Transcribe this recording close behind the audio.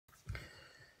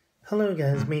Hello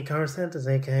guys, me Car Santas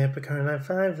aka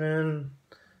Epicar95, and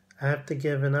I have to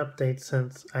give an update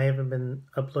since I haven't been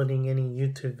uploading any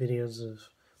YouTube videos of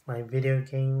my video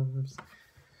games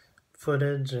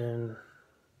footage and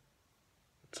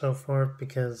so forth,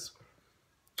 because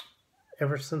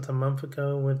ever since a month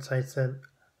ago, which I said,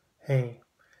 hey,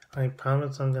 I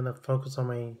promise I'm gonna focus on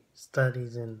my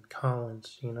studies in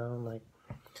college, like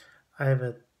I have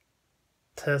a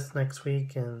test next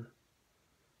week, and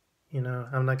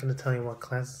I'm not gonna tell you what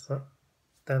classes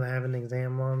that I have an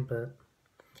exam on, but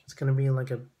it's gonna be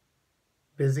like a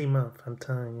busy month, I'm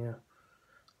telling you.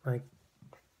 Like,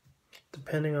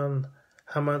 depending on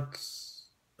how much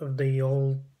of the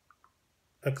old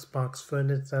Xbox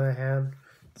footage that I had,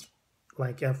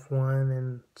 like F1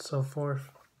 and so forth,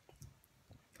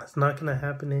 it's not gonna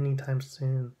happen anytime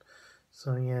soon.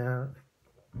 So yeah,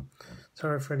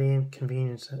 sorry for the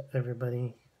inconvenience,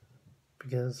 everybody,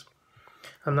 because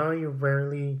I know you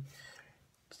rarely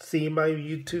see my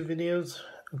YouTube videos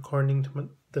according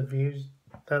to the views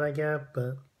that I get,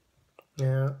 but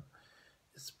yeah,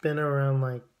 it's been around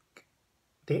like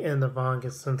the end of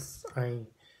August since I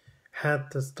had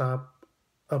to stop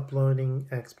uploading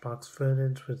Xbox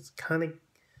footage, which kind of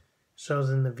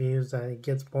shows in the views that it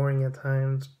gets boring at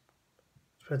times,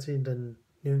 especially the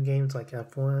new games like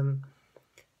F1,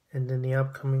 and then the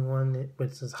upcoming one,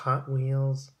 which is Hot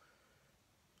Wheels,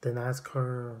 the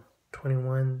NASCAR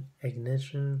 21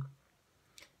 Ignition,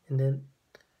 and then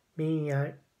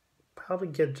I probably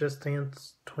get Just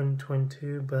Dance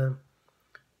 2022, but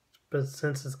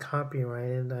since it's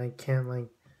copyrighted, I can't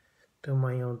like do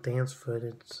my own dance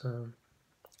footage. So,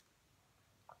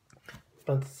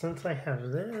 but since I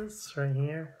have this right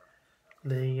here,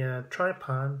 the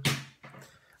tripod,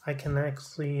 I can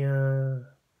actually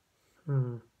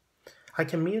I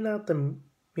can mute out the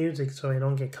music so I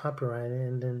don't get copyrighted,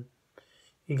 and then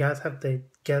you guys have to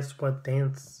guess what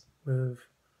dance move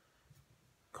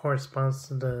corresponds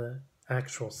to the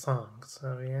actual song.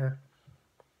 So yeah,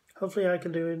 hopefully I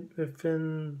can do it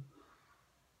within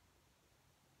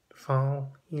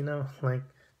fall, like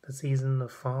the season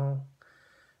of fall.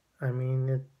 I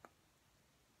mean,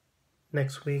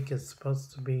 next week is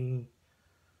supposed to be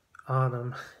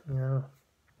autumn,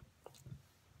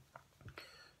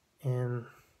 and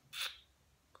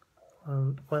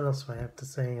what else do I have to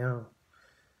say? Oh,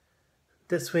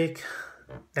 this week,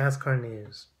 NASCAR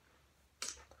news.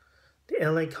 The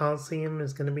LA Coliseum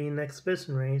is going to be an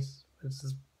exhibition race, which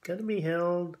is going to be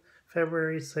held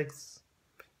February 6th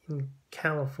in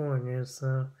California.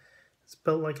 So it's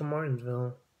built like a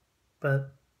Martinsville,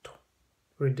 but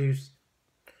reduced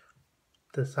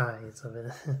the size of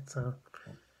it. So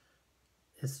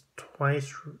it's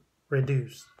twice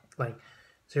reduced, like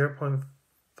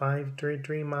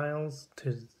 0.533 miles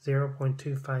to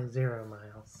 0.250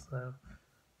 miles. So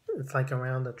it's like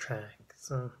around the track.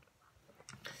 So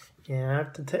yeah,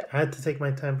 I had to take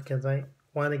my time because I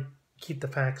want to keep the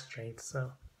facts straight.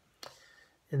 So,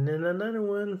 and then another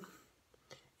one,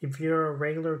 if you're a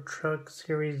regular Truck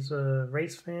Series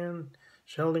race fan,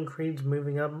 Sheldon Creed's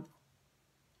moving up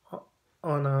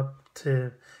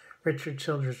to Richard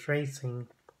Childress Racing,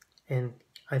 and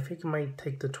I think he might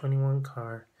take the 21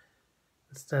 car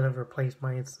instead of replace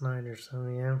Myatt Snyder. So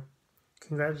yeah,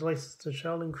 congratulations to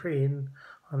Sheldon Creed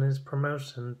on his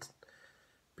promotion,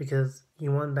 because he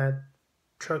won that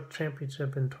truck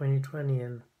championship in 2020,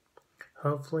 and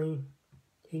hopefully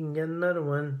he can get another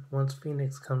one once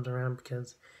Phoenix comes around,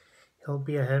 because he'll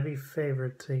be a heavy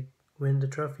favorite to win the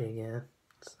trophy again.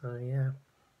 So yeah,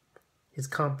 he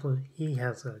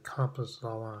has accomplished a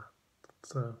lot.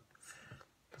 So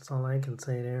that's all I can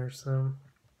say there. So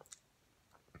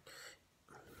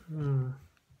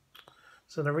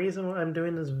so the reason why I'm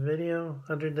doing this video,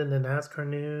 other than the NASCAR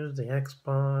news, the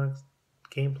Xbox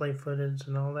gameplay footage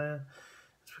and all that,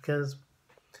 is because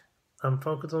I'm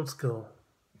focused on school.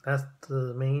 That's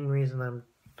the main reason I'm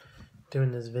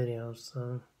doing this video.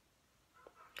 So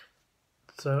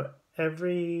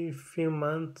every few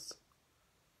months,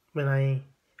 when I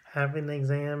have an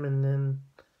exam, and then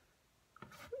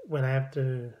when I have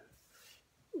to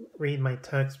read my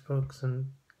textbooks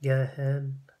and get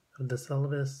ahead of the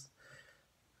syllabus,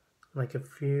 like a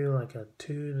 2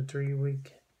 to 3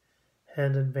 week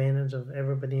head advantage of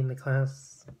everybody in the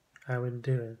class, I would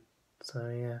do it. So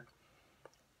yeah,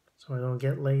 so I don't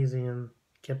get lazy and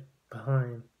get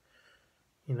behind,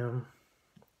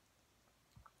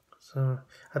 So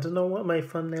I don't know what my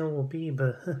thumbnail will be,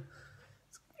 but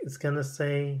it's gonna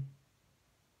say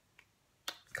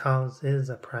college is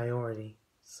a priority.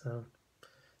 So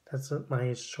that's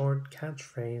my short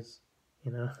catchphrase,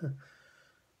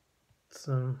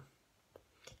 So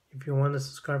if you want to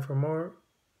subscribe for more,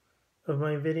 of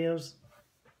my videos,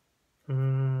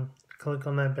 click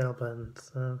on that bell button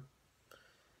so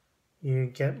you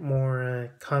get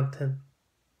more content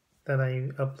that I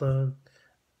upload.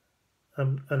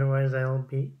 Otherwise, I'll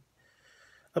be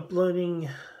uploading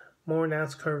more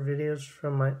NASCAR videos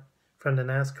from the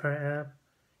NASCAR app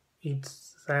each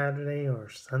Saturday or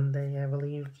Sunday, I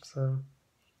believe. So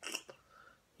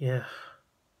yeah,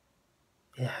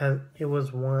 it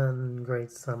was one great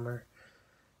summer.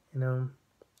 I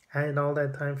had all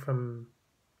that time from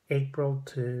April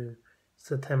to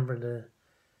September to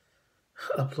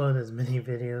upload as many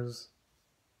videos,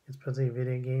 especially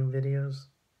video game videos.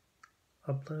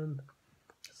 Upload.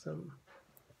 So,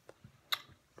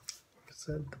 like I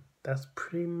said, that's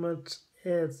pretty much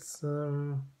it.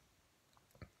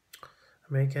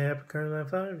 Make a happy current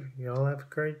life 5. Y'all have a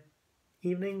great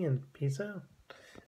evening and peace out.